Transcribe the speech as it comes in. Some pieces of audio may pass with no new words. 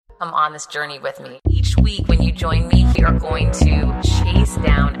come on this journey with me. Each week when you join me, we are going to chase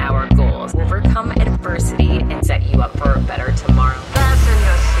down our goals, overcome adversity, and set you up for a better tomorrow. Fasten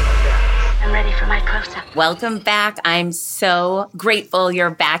your seatbelts. I'm ready for my close-up. Welcome back. I'm so grateful you're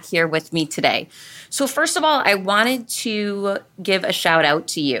back here with me today. So first of all, I wanted to give a shout out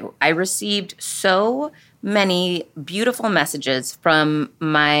to you. I received so many beautiful messages from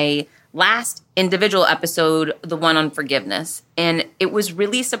my last individual episode, the one on forgiveness. And it was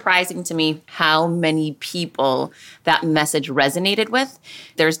really surprising to me how many people that message resonated with.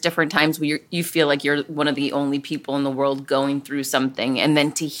 There's different times where you feel like you're one of the only people in the world going through something. And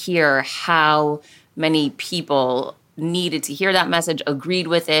then to hear how many people needed to hear that message, agreed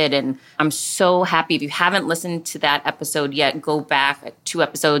with it. And I'm so happy. If you haven't listened to that episode yet, go back 2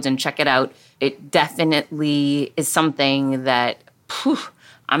 episodes and check it out. It definitely is something that,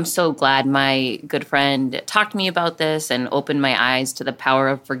 I'm so glad my good friend talked to me about this and opened my eyes to the power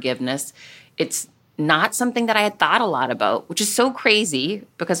of forgiveness. It's not something that I had thought a lot about, which is so crazy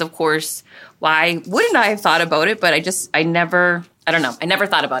because, of course, why wouldn't I have thought about it? But I never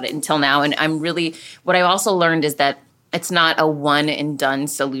thought about it until now. And what I also learned is that it's not a one and done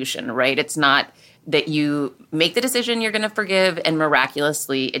solution, right? It's not that you make the decision you're going to forgive and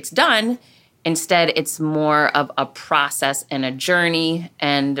miraculously it's done. Instead, it's more of a process and a journey.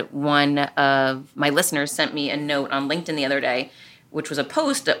 And one of my listeners sent me a note on LinkedIn the other day, which was a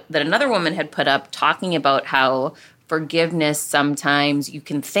post that another woman had put up talking about how forgiveness, sometimes you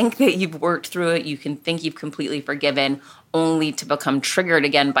can think that you've worked through it, you can think you've completely forgiven, only to become triggered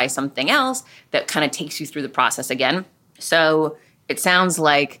again by something else that kind of takes you through the process again. So it sounds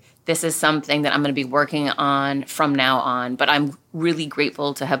like this is something that I'm going to be working on from now on, but I'm really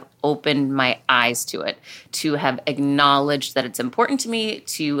grateful to have opened my eyes to it, to have acknowledged that it's important to me,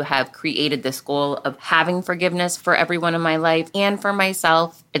 to have created this goal of having forgiveness for everyone in my life and for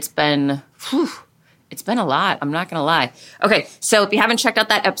myself. It's been a lot. I'm not going to lie. Okay, so if you haven't checked out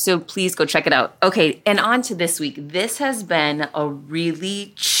that episode, please go check it out. Okay, and on to this week. This has been a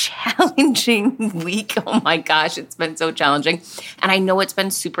really challenging week. Oh my gosh, it's been so challenging. And I know it's been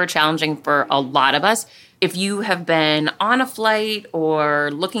super challenging for a lot of us. If you have been on a flight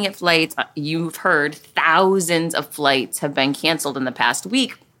or looking at flights, you've heard thousands of flights have been canceled in the past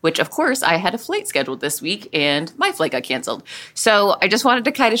week, which, of course, I had a flight scheduled this week and my flight got canceled. So I just wanted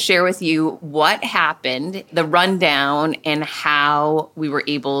to kind of share with you what happened, the rundown, and how we were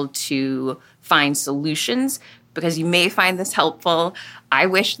able to find solutions, because you may find this helpful. I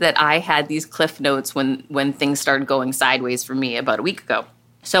wish that I had these cliff notes when things started going sideways for me about a week ago.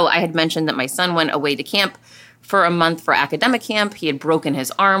 So I had mentioned that my son went away to camp for a month for academic camp. He had broken his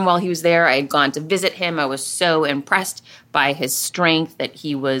arm while he was there. I had gone to visit him. I was so impressed by his strength that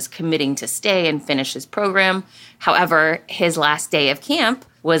he was committing to stay and finish his program. However, his last day of camp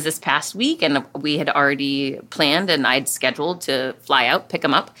was this past week, and we had already planned and I'd scheduled to fly out, pick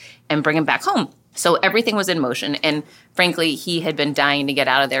him up, and bring him back home. So everything was in motion. And frankly, he had been dying to get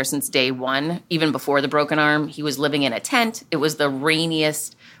out of there since day one, even before the broken arm. He was living in a tent. It was the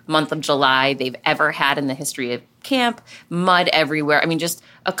rainiest month of July they've ever had in the history of camp. Mud everywhere. I mean, just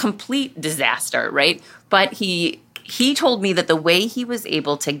a complete disaster, right? But he told me that the way he was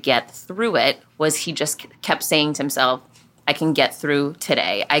able to get through it was he just kept saying to himself, I can get through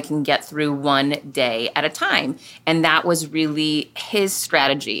today. I can get through one day at a time. And that was really his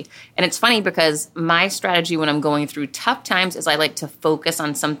strategy. And it's funny because my strategy when I'm going through tough times is I like to focus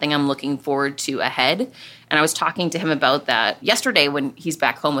on something I'm looking forward to ahead. And I was talking to him about that yesterday when he's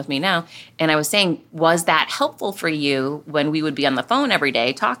back home with me now. And I was saying, was that helpful for you when we would be on the phone every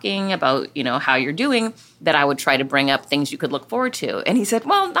day talking about, how you're doing, that I would try to bring up things you could look forward to? And he said,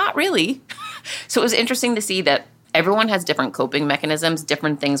 well, not really. So it was interesting to see that everyone has different coping mechanisms.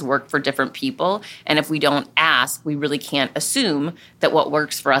 Different things work for different people. And if we don't ask, we really can't assume that what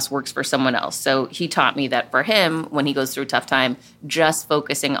works for us works for someone else. So he taught me that for him, when he goes through a tough time, just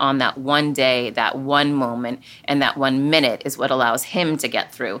focusing on that one day, that one moment, and that 1 minute is what allows him to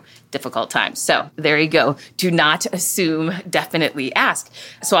get through difficult times. So there you go. Do not assume, definitely ask.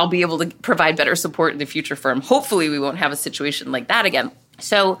 So I'll be able to provide better support in the future for him. Hopefully we won't have a situation like that again.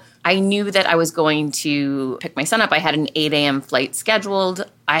 So I knew that I was going to pick my son up. I had an 8 a.m. flight scheduled.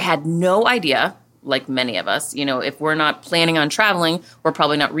 I had no idea, like many of us, if we're not planning on traveling, we're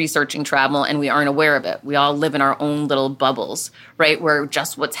probably not researching travel and we aren't aware of it. We all live in our own little bubbles, right? Where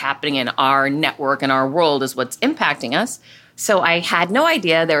just what's happening in our network and our world is what's impacting us. So I had no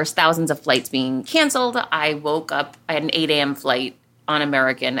idea there was thousands of flights being canceled. I woke up, I had an 8 a.m. flight on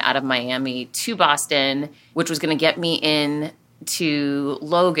American out of Miami to Boston, which was going to get me in to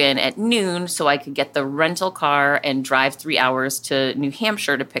Logan at noon so I could get the rental car and drive 3 hours to New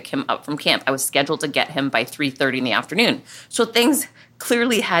Hampshire to pick him up from camp. I was scheduled to get him by 3:30 in the afternoon. So things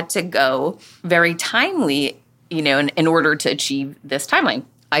clearly had to go very timely, in order to achieve this timeline.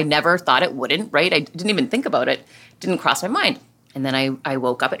 I never thought it wouldn't, right? I didn't even think about it. Didn't cross my mind. And then I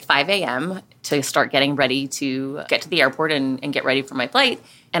woke up at 5 a.m. to start getting ready to get to the airport and get ready for my flight.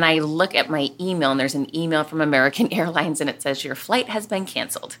 And I look at my email, and there's an email from American Airlines, and it says, your flight has been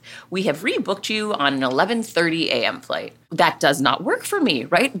canceled. We have rebooked you on an 11:30 a.m. flight. That does not work for me,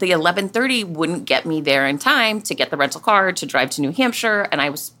 right? The 11:30 wouldn't get me there in time to get the rental car, to drive to New Hampshire. And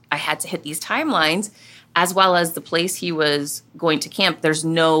I had to hit these timelines, as well as the place he was going to camp. There's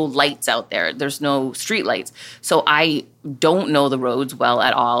no lights out there. There's no street lights. So I don't know the roads well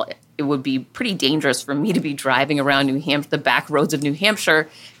at all. It would be pretty dangerous for me to be driving around New Hampshire, the back roads of New Hampshire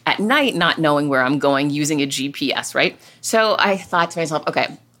at night, not knowing where I'm going, using a GPS, right? So I thought to myself,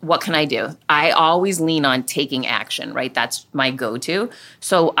 okay, what can I do? I always lean on taking action, right? That's my go-to.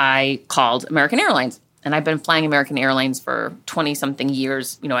 So I called American Airlines. And I've been flying American Airlines for 20-something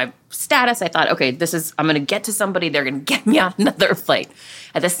years. I have status. I thought, okay, I'm going to get to somebody. They're going to get me on another flight.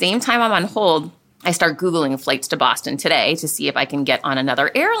 At the same time I'm on hold, I start Googling flights to Boston today to see if I can get on another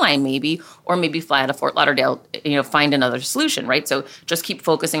airline maybe, or maybe fly out of Fort Lauderdale, find another solution, right? So just keep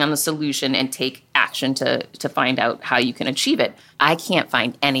focusing on the solution and take action to find out how you can achieve it. I can't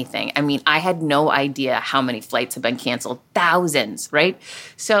find anything. I mean, I had no idea how many flights have been canceled. Thousands, right?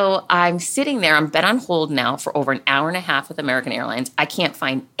 So I'm sitting there. I've been on hold now for over an hour and a half with American Airlines. I can't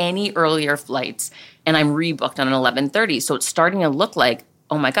find any earlier flights, and I'm rebooked on an 11:30. So it's starting to look like,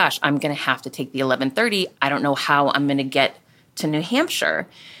 oh my gosh, I'm going to have to take the 11:30. I don't know how I'm going to get to New Hampshire.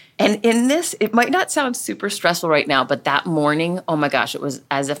 And in this, it might not sound super stressful right now, but that morning, oh my gosh, it was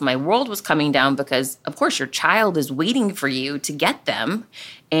as if my world was coming down because, of course, your child is waiting for you to get them.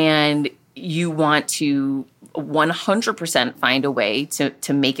 And you want to 100% find a way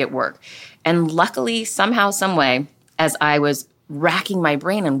to make it work. And luckily, somehow, some way, as I was racking my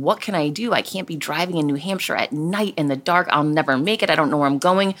brain and what can I do? I can't be driving in New Hampshire at night in the dark. I'll never make it. I don't know where I'm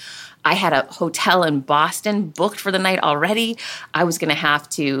going. I had a hotel in Boston booked for the night already. I was going to have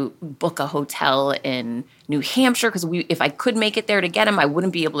to book a hotel in New Hampshire because if I could make it there to get him, I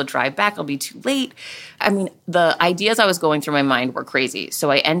wouldn't be able to drive back. I'll be too late. I mean, the ideas I was going through my mind were crazy.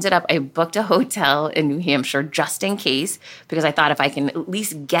 So I booked a hotel in New Hampshire just in case, because I thought if I can at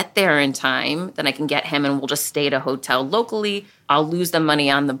least get there in time, then I can get him and we'll just stay at a hotel locally. I'll lose the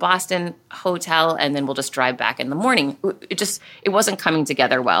money on the Boston hotel and then we'll just drive back in the morning. It wasn't coming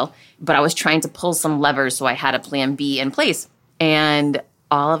together well, but I was trying to pull some levers so I had a plan B in place. And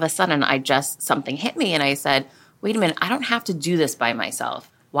all of a sudden, something hit me and I said, wait a minute, I don't have to do this by myself.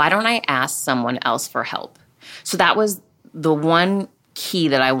 Why don't I ask someone else for help? So that was the one key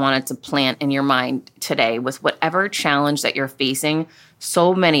that I wanted to plant in your mind today with whatever challenge that you're facing.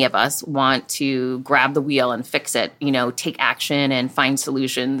 So many of us want to grab the wheel and fix it, take action and find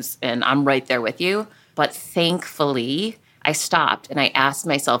solutions. And I'm right there with you. But thankfully, I stopped and I asked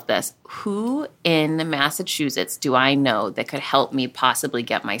myself this: who in Massachusetts do I know that could help me possibly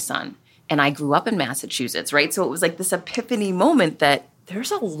get my son? And I grew up in Massachusetts, right? So it was like this epiphany moment that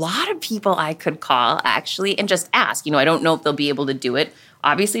there's a lot of people I could call actually and just ask. I don't know if they'll be able to do it.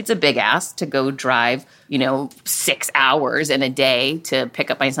 Obviously, it's a big ask to go drive, 6 hours in a day to pick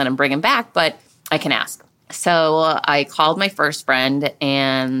up my son and bring him back, but I can ask. So I called my first friend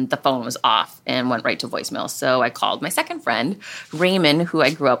and the phone was off and went right to voicemail. So I called my second friend, Raymond, who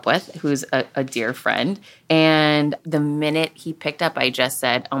I grew up with, who's a dear friend. And the minute he picked up, I just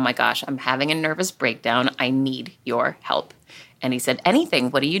said, oh my gosh, I'm having a nervous breakdown. I need your help. And he said, anything,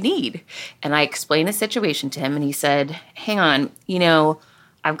 what do you need? And I explained the situation to him and he said, hang on,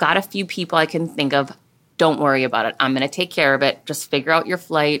 I've got a few people I can think of. Don't worry about it. I'm going to take care of it. Just figure out your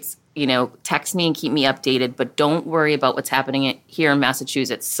flights. Text me and keep me updated, but don't worry about what's happening here in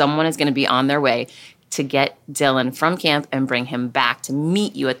Massachusetts. Someone is going to be on their way to get Dylan from camp and bring him back to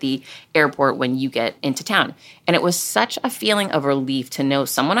meet you at the airport when you get into town. And it was such a feeling of relief to know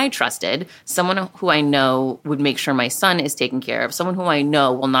someone I trusted, someone who I know would make sure my son is taken care of, someone who I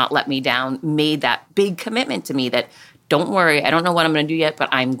know will not let me down, made that big commitment to me that, don't worry, I don't know what I'm going to do yet, but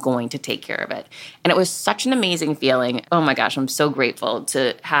I'm going to take care of it. And it was such an amazing feeling. Oh my gosh, I'm so grateful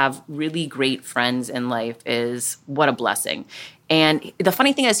to have really great friends in life. What a blessing. And the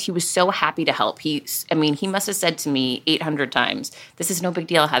funny thing is, he was so happy to help. He must have said to me 800 times, this is no big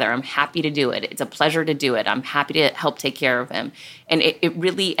deal, Heather. I'm happy to do it. It's a pleasure to do it. I'm happy to help take care of him. And it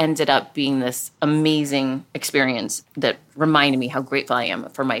really ended up being this amazing experience that reminded me how grateful I am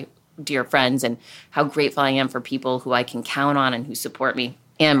for my dear friends and how grateful I am for people who I can count on and who support me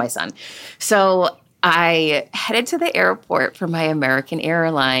and my son. So I headed to the airport for my American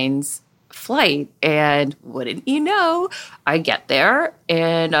Airlines flight, and wouldn't you know, I get there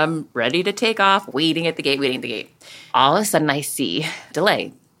and I'm ready to take off, waiting at the gate. All of a sudden I see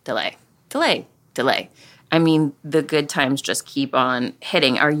delay. I mean, the good times just keep on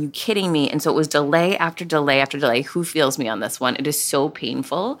hitting. Are you kidding me? And so it was delay after delay after delay. Who feels me on this one? It is so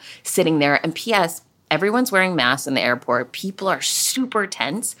painful sitting there. And P.S., everyone's wearing masks in the airport. People are super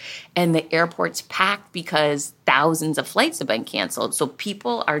tense, and the airport's packed because thousands of flights have been canceled. So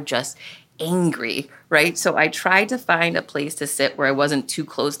people are just angry, right? So I tried to find a place to sit where I wasn't too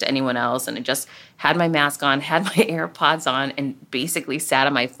close to anyone else, and I just had my mask on, had my AirPods on, and basically sat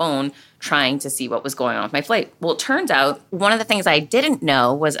on my phone trying to see what was going on with my flight. Well, it turns out one of the things I didn't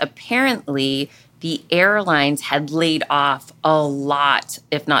know was apparently the airlines had laid off a lot,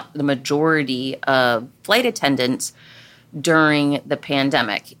 if not the majority, of flight attendants during the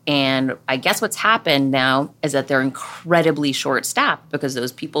pandemic. And I guess what's happened now is that they're incredibly short-staffed because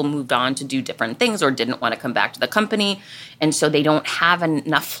those people moved on to do different things or didn't want to come back to the company. And so they don't have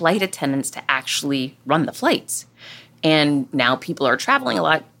enough flight attendants to actually run the flights. And now people are traveling a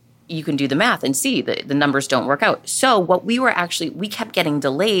lot. You can do the math and see that the numbers don't work out. So what we kept getting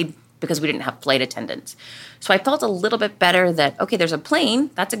delayed because we didn't have flight attendants. So I felt a little bit better that, okay, there's a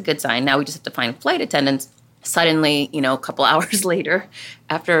plane. That's a good sign. Now we just have to find flight attendants. Suddenly, a couple hours later,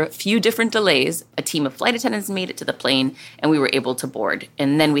 after a few different delays, a team of flight attendants made it to the plane and we were able to board.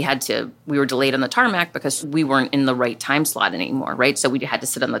 And then we were delayed on the tarmac because we weren't in the right time slot anymore, right? So we had to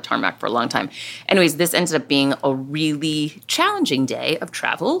sit on the tarmac for a long time. Anyways, this ended up being a really challenging day of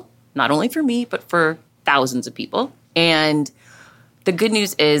travel, not only for me, but for thousands of people. And the good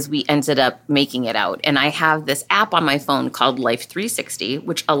news is we ended up making it out. And I have this app on my phone called Life 360,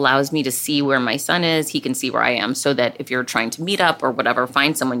 which allows me to see where my son is. He can see where I am so that if you're trying to meet up or whatever,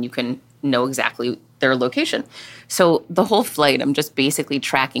 find someone, you can know exactly their location. So the whole flight, I'm just basically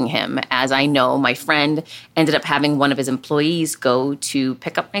tracking him. As I know, my friend ended up having one of his employees go to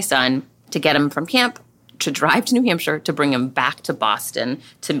pick up my son to get him from camp, to drive to New Hampshire, to bring him back to Boston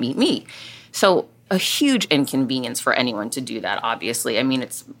to meet me. So a huge inconvenience for anyone to do that, obviously. I mean,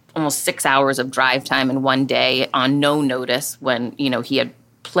 it's almost 6 hours of drive time in one day on no notice when, he had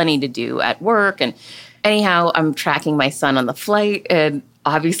plenty to do at work. And anyhow, I'm tracking my son on the flight, and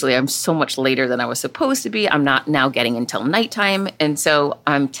obviously I'm so much later than I was supposed to be. I'm not now getting until nighttime. And so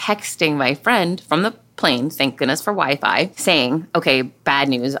I'm texting my friend from the plane, thank goodness for Wi-Fi, saying, okay, bad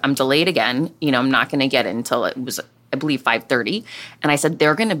news, I'm delayed again. I'm not going to get in until it was, I believe, 5:30. And I said,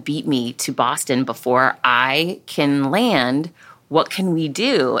 they're going to beat me to Boston before I can land. What can we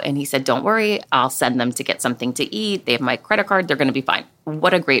do? And he said, don't worry, I'll send them to get something to eat. They have my credit card. They're going to be fine.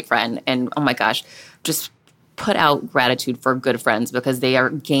 What a great friend. And oh my gosh, just put out gratitude for good friends because they are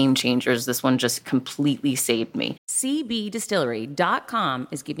game changers. This one just completely saved me. CBDistillery.com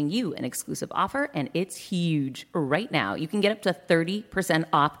is giving you an exclusive offer, and it's huge. Right now, you can get up to 30%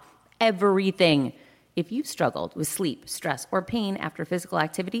 off everything. If you've struggled with sleep, stress, or pain after physical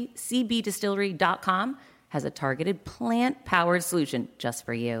activity, CBDistillery.com has a targeted plant-powered solution just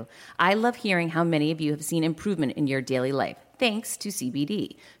for you. I love hearing how many of you have seen improvement in your daily life thanks to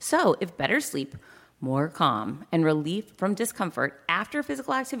CBD. So if better sleep, more calm, and relief from discomfort after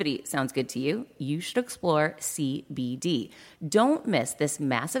physical activity sounds good to you, you should explore CBD. Don't miss this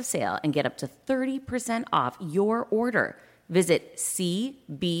massive sale and get up to 30% off your order. Visit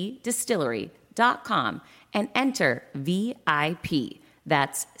CBDistillery.com and enter VIP.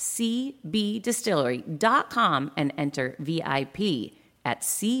 That's CBDistillery.com and enter VIP at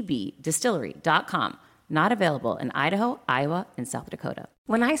CBDistillery.com. Not available in Idaho, Iowa, and South Dakota.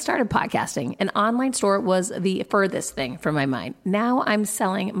 When I started podcasting, an online store was the furthest thing from my mind. Now I'm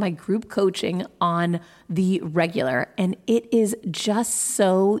selling my group coaching on the regular, and it is just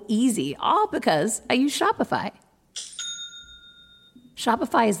so easy, all because I use Shopify.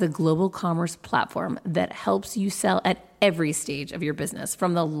 Shopify is the global commerce platform that helps you sell at every stage of your business,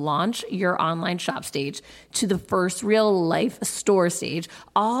 from the launch your online shop stage to the first real life store stage,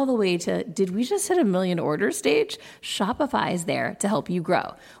 all the way to, did we just hit 1 million orders stage? Shopify is there to help you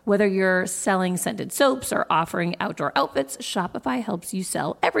grow. Whether you're selling scented soaps or offering outdoor outfits, Shopify helps you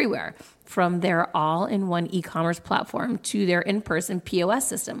sell everywhere. From their all-in-one e-commerce platform to their in-person POS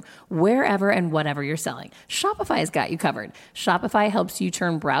system, wherever and whatever you're selling, Shopify's got you covered. Shopify helps you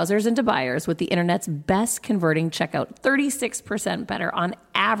turn browsers into buyers with the internet's best converting checkout, 36% better on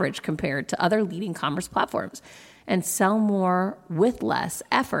average compared to other leading commerce platforms. and sell more with less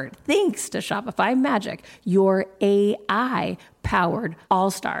effort thanks to Shopify Magic, your AI-powered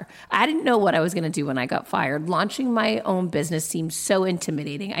all-star. I didn't know what I was going to do when I got fired. Launching my own business seemed so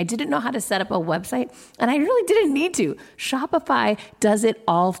intimidating. I didn't know how to set up a website, and I really didn't need to. Shopify does it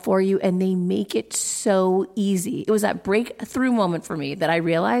all for you, and they make it so easy. It was that breakthrough moment for me that I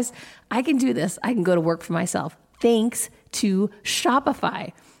realized I can do this. I can go to work for myself. Thanks to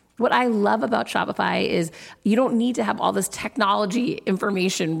Shopify. What I love about Shopify is you don't need to have all this technology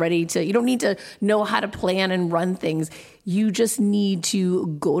information you don't need to know how to plan and run things. You just need to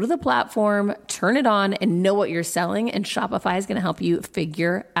go to the platform, turn it on, and know what you're selling, and Shopify is going to help you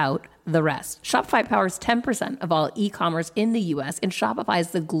figure out the rest. Shopify powers 10% of all e-commerce in the U.S., and Shopify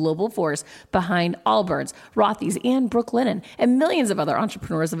is the global force behind Allbirds, Rothy's, and Brooklinen, and millions of other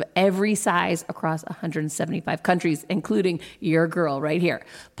entrepreneurs of every size across 175 countries, including your girl right here.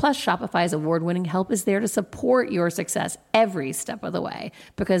 Plus, Shopify's award-winning help is there to support your success every step of the way,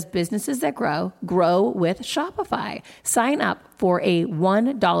 because businesses that grow with Shopify. Sign up for a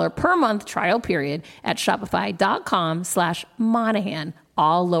 $1 per month trial period at shopify.com/Monahan,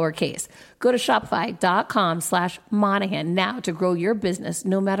 all lowercase. Go to shopify.com/Monahan now to grow your business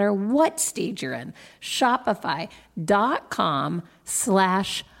no matter what stage you're in.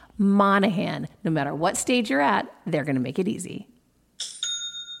 Shopify.com/Monahan. No matter what stage you're at, they're going to make it easy.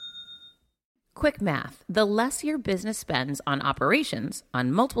 Quick math. The less your business spends on operations,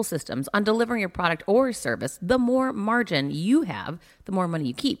 on multiple systems, on delivering your product or service, the more margin you have, the more money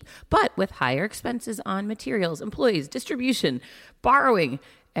you keep. But with higher expenses on materials, employees, distribution, borrowing,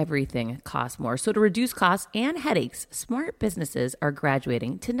 everything costs more. So to reduce costs and headaches, smart businesses are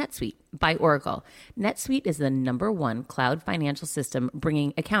graduating to NetSuite by Oracle. NetSuite is the #1 cloud financial system,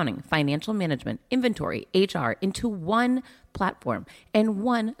 bringing accounting, financial management, inventory, HR into one platform and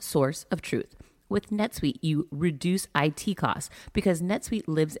one source of truth. With NetSuite, you reduce IT costs because NetSuite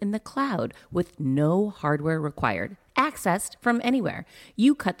lives in the cloud with no hardware required, accessed from anywhere.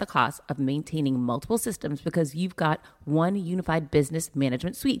 You cut the cost of maintaining multiple systems because you've got one unified business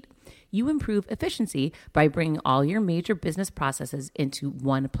management suite. You improve efficiency by bringing all your major business processes into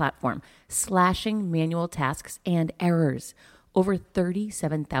one platform, slashing manual tasks and errors. Over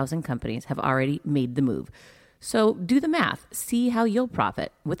 37,000 companies have already made the move. So do the math. See how you'll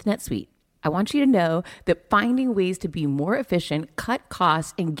profit with NetSuite. I want you to know that finding ways to be more efficient, cut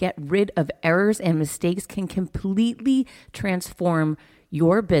costs, and get rid of errors and mistakes can completely transform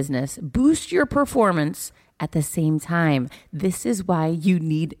your business, boost your performance at the same time. This is why you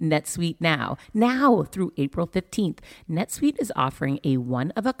need NetSuite now. Now through April 15th, NetSuite is offering a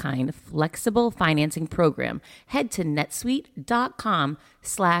one-of-a-kind flexible financing program. Head to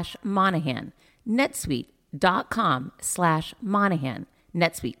netsuite.com/Monahan. netsuite.com/Monahan.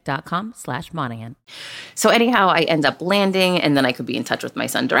 netsuite.com/Monahan. So anyhow, I end up landing, and then I could be in touch with my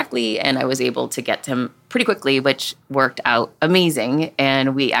son directly, and I was able to get to him pretty quickly, which worked out amazing.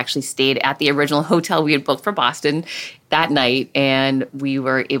 And we actually stayed at the original hotel we had booked for Boston that night, and we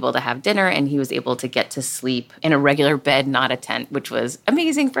were able to have dinner, and he was able to get to sleep in a regular bed, not a tent, which was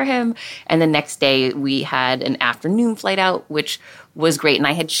amazing for him. And the next day, we had an afternoon flight out, which was great. And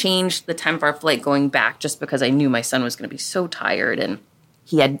I had changed the time of our flight going back just because I knew my son was going to be so tired, and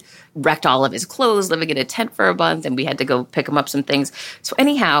he had wrecked all of his clothes living in a tent for a month, and we had to go pick him up some things. So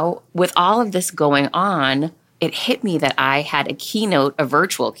anyhow, with all of this going on, it hit me that I had a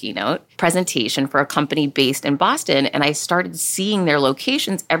virtual keynote presentation for a company based in Boston, and I started seeing their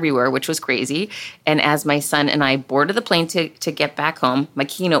locations everywhere, which was crazy. And as my son and I boarded the plane to get back home, my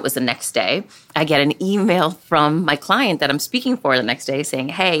keynote was the next day. I get an email from my client that I'm speaking for the next day saying,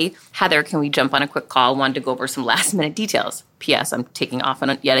 "Hey, Heather, can we jump on a quick call? Wanted to go over some last minute details. P.S. I'm taking off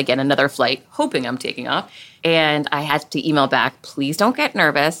on yet again another flight, hoping I'm taking off." And I had to email back, "Please don't get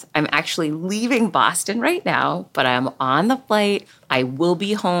nervous. I'm actually leaving Boston right now, but I'm on the flight. I will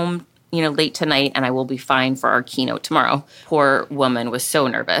be home, late tonight, and I will be fine for our keynote tomorrow." Poor woman was so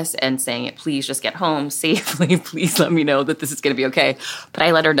nervous and saying, "Please just get home safely. Please let me know that this is going to be okay." But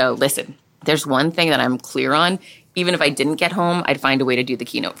I let her know, listen, there's one thing that I'm clear on. Even if I didn't get home, I'd find a way to do the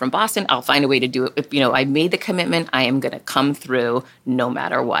keynote from Boston. I'll find a way to do it. If, I made the commitment, I am going to come through no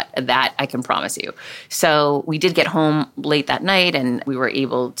matter what. That I can promise you. So we did get home late that night, and we were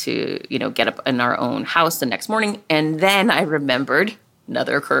able to, get up in our own house the next morning. And then I remembered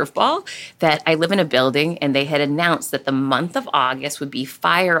another curveball that I live in a building, and they had announced that the month of August would be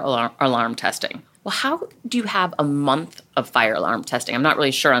fire alarm testing. Well, how do you have a month of fire alarm testing? I'm not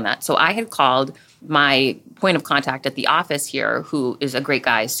really sure on that. So I had called my point of contact at the office here, who is a great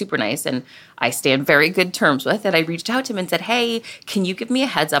guy, super nice, and I stay on very good terms with, and I reached out to him and said, hey, can you give me a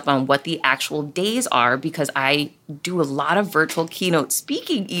heads up on what the actual days are? Because I do a lot of virtual keynote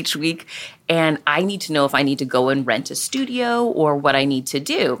speaking each week, and I need to know if I need to go and rent a studio or what I need to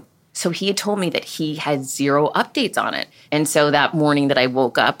do. So he had told me that he had 0 updates on it. And so that morning that I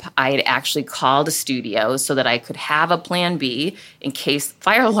woke up, I had actually called a studio so that I could have a plan B in case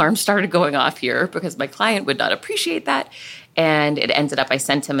fire alarms started going off here, because my client would not appreciate that. And it ended up, I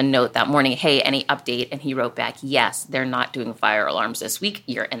sent him a note that morning, hey, any update? And he wrote back, yes, they're not doing fire alarms this week.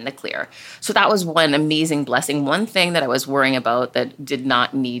 You're in the clear. So that was one amazing blessing. One thing that I was worrying about that did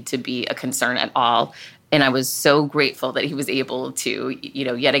not need to be a concern at all. And I was so grateful that he was able to,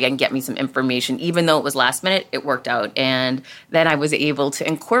 yet again, get me some information. Even though it was last minute, it worked out. And then I was able to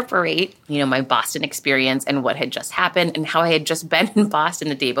incorporate, my Boston experience and what had just happened and how I had just been in Boston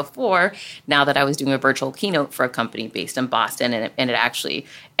the day before, now that I was doing a virtual keynote for a company based in Boston. And it actually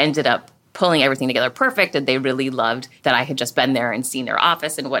ended up pulling everything together perfect, and they really loved that I had just been there and seen their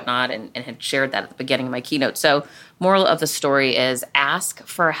office and whatnot, and had shared that at the beginning of my keynote. So moral of the story is ask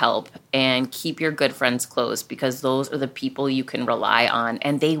for help and keep your good friends close, because those are the people you can rely on,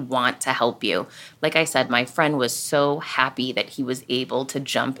 and they want to help you. Like I said, my friend was so happy that he was able to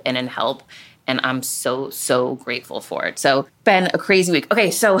jump in and help, and I'm so, so grateful for it. So been a crazy week.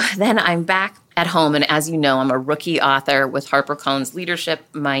 Okay, so then I'm back at home, and as you know, I'm a rookie author with HarperCollins Leadership.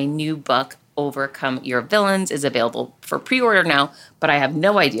 My new book, Overcome Your Villains, is available for pre-order now, but I have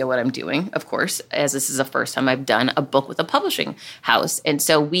no idea what I'm doing, of course, as this is the first time I've done a book with a publishing house. And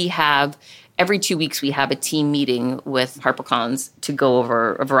so every 2 weeks, we have a team meeting with HarperCollins to go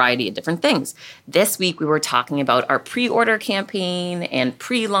over a variety of different things. This week, we were talking about our pre-order campaign and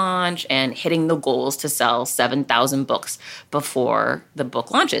pre-launch and hitting the goals to sell 7,000 books before the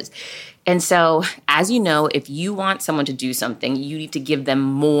book launches. And so, as you know, if you want someone to do something, you need to give them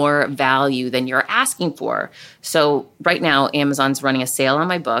more value than you're asking for. So right now, Amazon's running a sale on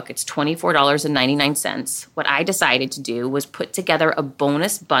my book. It's $24.99. What I decided to do was put together a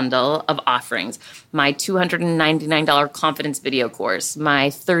bonus bundle of offerings: my $299 confidence video course, my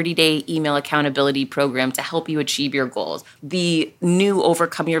 30-day email accountability program to help you achieve your goals, the new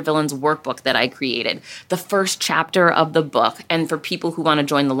Overcome Your Villains workbook that I created, the first chapter of the book. And for people who want to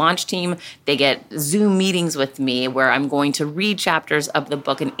join the launch team, they get Zoom meetings with me where I'm going to read chapters of the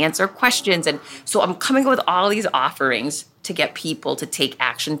book and answer questions. And so I'm coming up with all these offerings to get people to take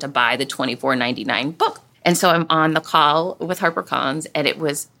action to buy the $24.99 book. And so I'm on the call with HarperCollins, and it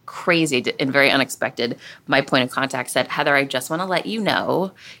was crazy and very unexpected. My point of contact said, Heather, I just want to let you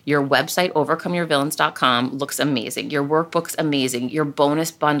know your website, overcomeyourvillains.com, looks amazing. Your workbook's amazing. Your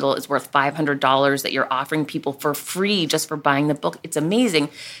bonus bundle is worth $500 that you're offering people for free just for buying the book. It's amazing.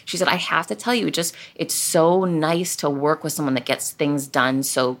 She said, I have to tell you, it's so nice to work with someone that gets things done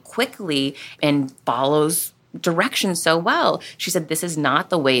so quickly and follows direction so well. She said, this is not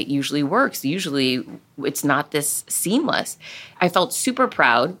the way it usually works. Usually it's not this seamless. I felt super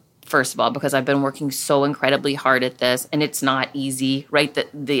proud, first of all, because I've been working so incredibly hard at this, and it's not easy, right?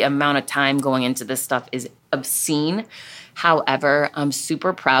 The amount of time going into this stuff is obscene. However, I'm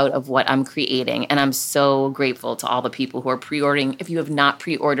super proud of what I'm creating, and I'm so grateful to all the people who are pre-ordering. If you have not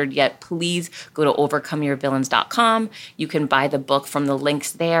pre-ordered yet, please go to overcomeyourvillains.com. You can buy the book from the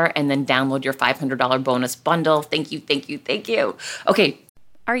links there and then download your $500 bonus bundle. Thank you, thank you, thank you. Okay.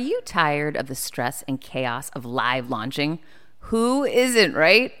 Are you tired of the stress and chaos of live launching? Who isn't,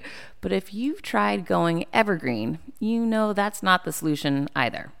 right? But if you've tried going evergreen, you know that's not the solution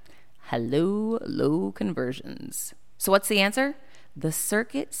either. Hello, low conversions. So what's the answer? The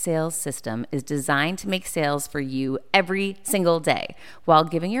Circuit Sales System is designed to make sales for you every single day while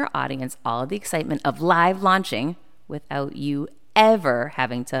giving your audience all of the excitement of live launching without you ever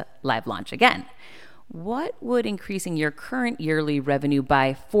having to live launch again. What would increasing your current yearly revenue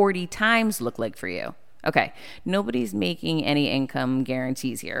by 40 times look like for you? Okay, nobody's making any income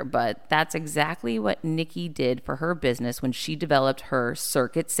guarantees here, but that's exactly what Nikki did for her business when she developed her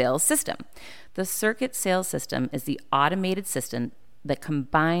Circuit Sales System. The Circuit Sales System is the automated system that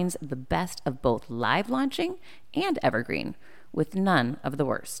combines the best of both live launching and evergreen with none of the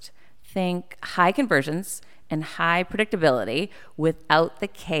worst. Think high conversions and high predictability without the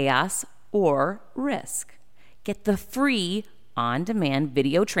chaos or risk. Get the free on-demand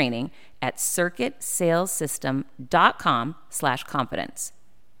video training at circuitsalessystem.com/confidence.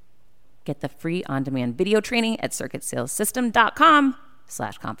 Get the free on-demand video training at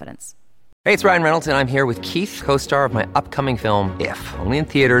circuitsalessystem.com/confidence. Hey, it's Ryan Reynolds, and I'm here with Keith, co-star of my upcoming film, If, only in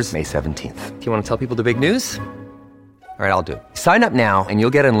theaters May 17th. Do you want to tell people the big news? All right, I'll do it. Sign up now and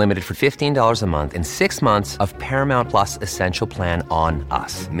you'll get unlimited for $15 a month and 6 months of Paramount Plus Essential Plan on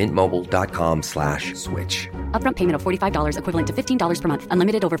us. MintMobile.com/switch. Upfront payment of $45 equivalent to $15 per month.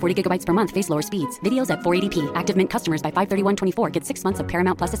 Unlimited over 40 gigabytes per month. Face lower speeds. Videos at 480p. Active Mint customers by 531.24 get 6 months of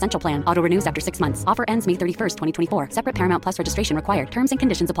Paramount Plus Essential Plan. Auto renews after 6 months. Offer ends May 31st, 2024. Separate Paramount Plus registration required. Terms and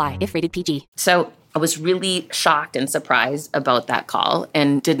conditions apply if rated PG. So I was really shocked and surprised about that call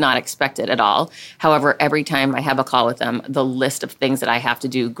and did not expect it at all. However, every time I have a call with them, the list of things that I have to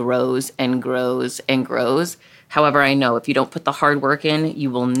do grows and grows and grows. However, I know if you don't put the hard work in, you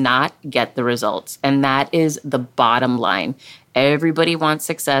will not get the results. And that is the bottom line. Everybody wants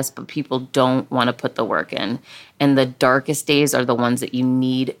success, but people don't want to put the work in. And the darkest days are the ones that you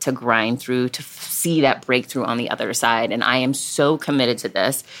need to grind through to see that breakthrough on the other side. And I am so committed to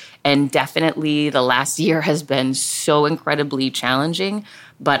this. And definitely the last year has been so incredibly challenging.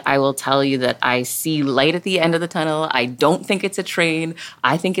 But I will tell you that I see light at the end of the tunnel. I don't think it's a train.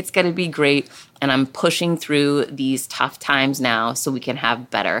 I think it's going to be great. And I'm pushing through these tough times now so we can have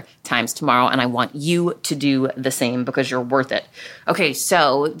better times tomorrow. And I want you to do the same because you're worth it. Okay,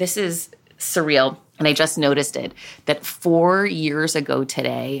 so this is surreal. And I just noticed it, that 4 years ago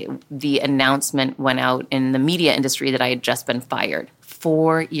today, the announcement went out in the media industry that I had just been fired.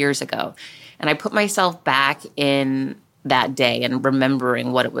 4 years ago. And I put myself back in that day and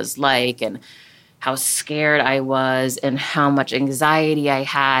remembering what it was like and how scared I was and how much anxiety I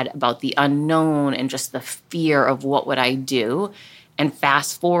had about the unknown and just the fear of what would I do. And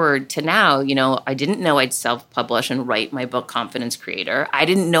fast forward to now, you know, I didn't know I'd self-publish and write my book, Confidence Creator. I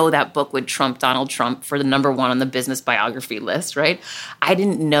didn't know that book would trump Donald Trump for the #1 on the business biography list, right? I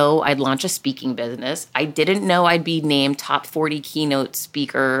didn't know I'd launch a speaking business. I didn't know I'd be named top 40 keynote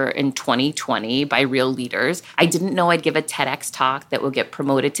speaker in 2020 by Real Leaders. I didn't know I'd give a TEDx talk that would get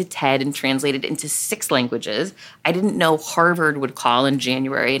promoted to TED and translated into 6 languages. I didn't know Harvard would call in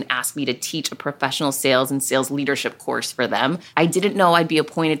January and ask me to teach a professional sales and sales leadership course for them. I didn't know I'd be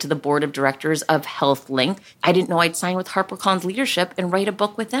appointed to the board of directors of HealthLink. I didn't know I'd sign with HarperCollins Leadership and write a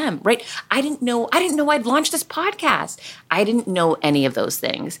book with them, right? I didn't know I'd launch this podcast. I didn't know any of those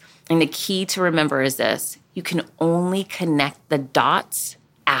things. And the key to remember is this: you can only connect the dots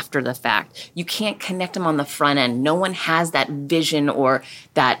after the fact. You can't connect them on the front end. No one has that vision or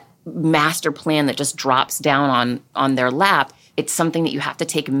that master plan that just drops down on their lap. It's something that you have to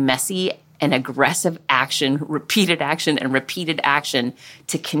take messy and aggressive action, repeated action, and repeated action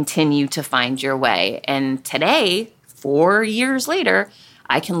to continue to find your way. And today, 4 years later,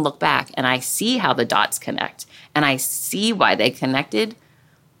 I can look back and I see how the dots connect and I see why they connected.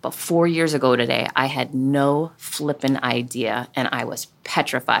 But 4 years ago today, I had no flippin' idea and I was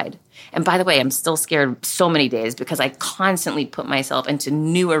petrified. And by the way, I'm still scared so many days because I constantly put myself into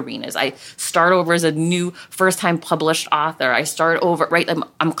new arenas. I start over as a new first-time published author. I start over, right?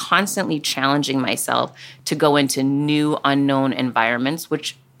 I'm constantly challenging myself to go into new unknown environments,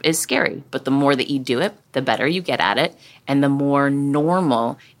 which is scary. But the more that you do it, the better you get at it and the more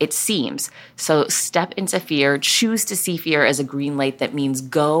normal it seems. So step into fear, choose to see fear as a green light that means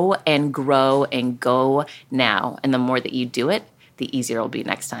go and grow and go now. And the more that you do it, the easier it'll be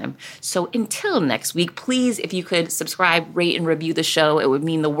next time. So until next week, please, if you could subscribe, rate, and review the show, it would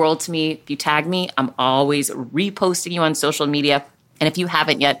mean the world to me. If you tag me, I'm always reposting you on social media. And if you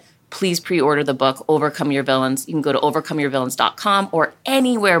haven't yet, please pre-order the book, Overcome Your Villains. You can go to overcomeyourvillains.com or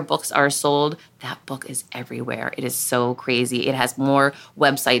anywhere books are sold. That book is everywhere. It is so crazy. It has more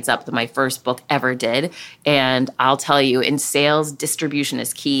websites up than my first book ever did. And I'll tell you, in sales, distribution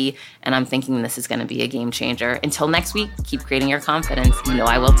is key. And I'm thinking this is going to be a game changer. Until next week, keep creating your confidence. You know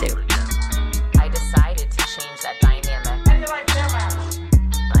I will too. I decided to change that dynamic.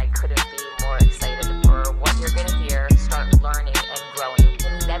 I couldn't be more excited for what you're going to hear, start learning and growing.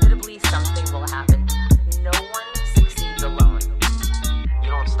 Inevitably, something will happen. No one succeeds alone. You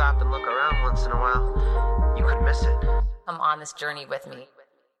don't stop and look around once in a while, you could miss it. Come on this journey with me.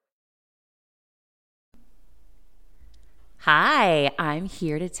 Hi, I'm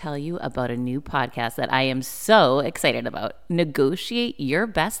here to tell you about a new podcast that I am so excited about, Negotiate Your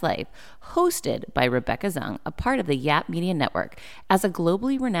Best Life, hosted by Rebecca Zung, a part of the Yap Media Network. As a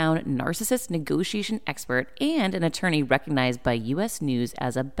globally renowned narcissist negotiation expert and an attorney recognized by U.S. News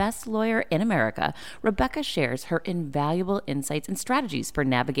as a best lawyer in America, Rebecca shares her invaluable insights and strategies for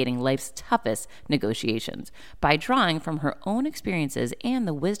navigating life's toughest negotiations. By drawing from her own experiences and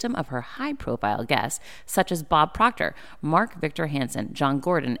the wisdom of her high-profile guests, such as Bob Proctor, Mark Victor Hansen, John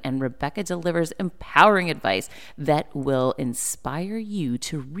Gordon, and Rebecca delivers empowering advice that will inspire you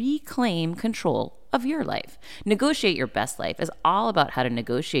to reclaim control of your life. Negotiate Your Best Life is all about how to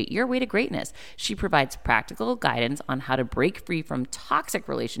negotiate your way to greatness. She provides practical guidance on how to break free from toxic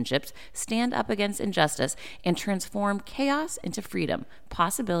relationships, stand up against injustice, and transform chaos into freedom,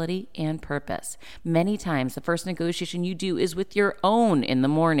 possibility, and purpose. Many times, the first negotiation you do is with your own in the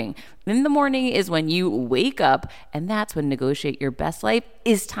morning. In the morning is when you wake up, and that's when Negotiate Your Best Life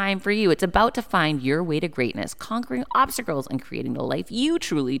is time for you. It's about to find your way to greatness, conquering obstacles and creating the life you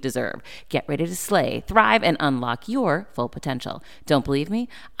truly deserve. Get ready to slay, thrive, and unlock your full potential. Don't believe me?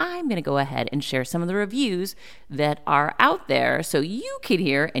 I'm going to go ahead and share some of the reviews that are out there so you can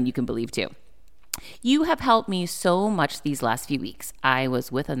hear and you can believe too. You have helped me so much these last few weeks. I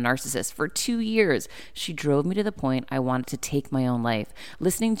was with a narcissist for 2 years. She drove me to the point I wanted to take my own life.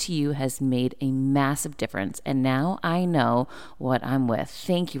 Listening to you has made a massive difference, and now I know what I'm with.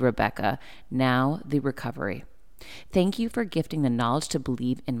 Thank you, Rebecca. Now the recovery. Thank you for gifting the knowledge to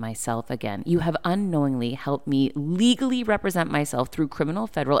believe in myself again. You have unknowingly helped me legally represent myself through criminal,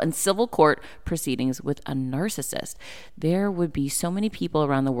 federal, and civil court proceedings with a narcissist. There would be so many people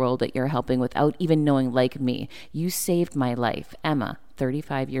around the world that you're helping without even knowing, like me. You saved my life. Emma,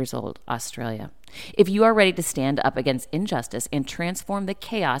 35 years old, Australia. If you are ready to stand up against injustice and transform the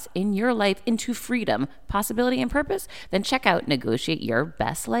chaos in your life into freedom, possibility, and purpose, then check out Negotiate Your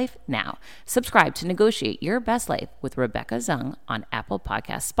Best Life now. Subscribe to Negotiate Your Best Life with Rebecca Zung on Apple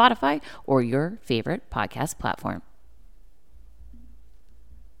Podcasts, Spotify, or your favorite podcast platform.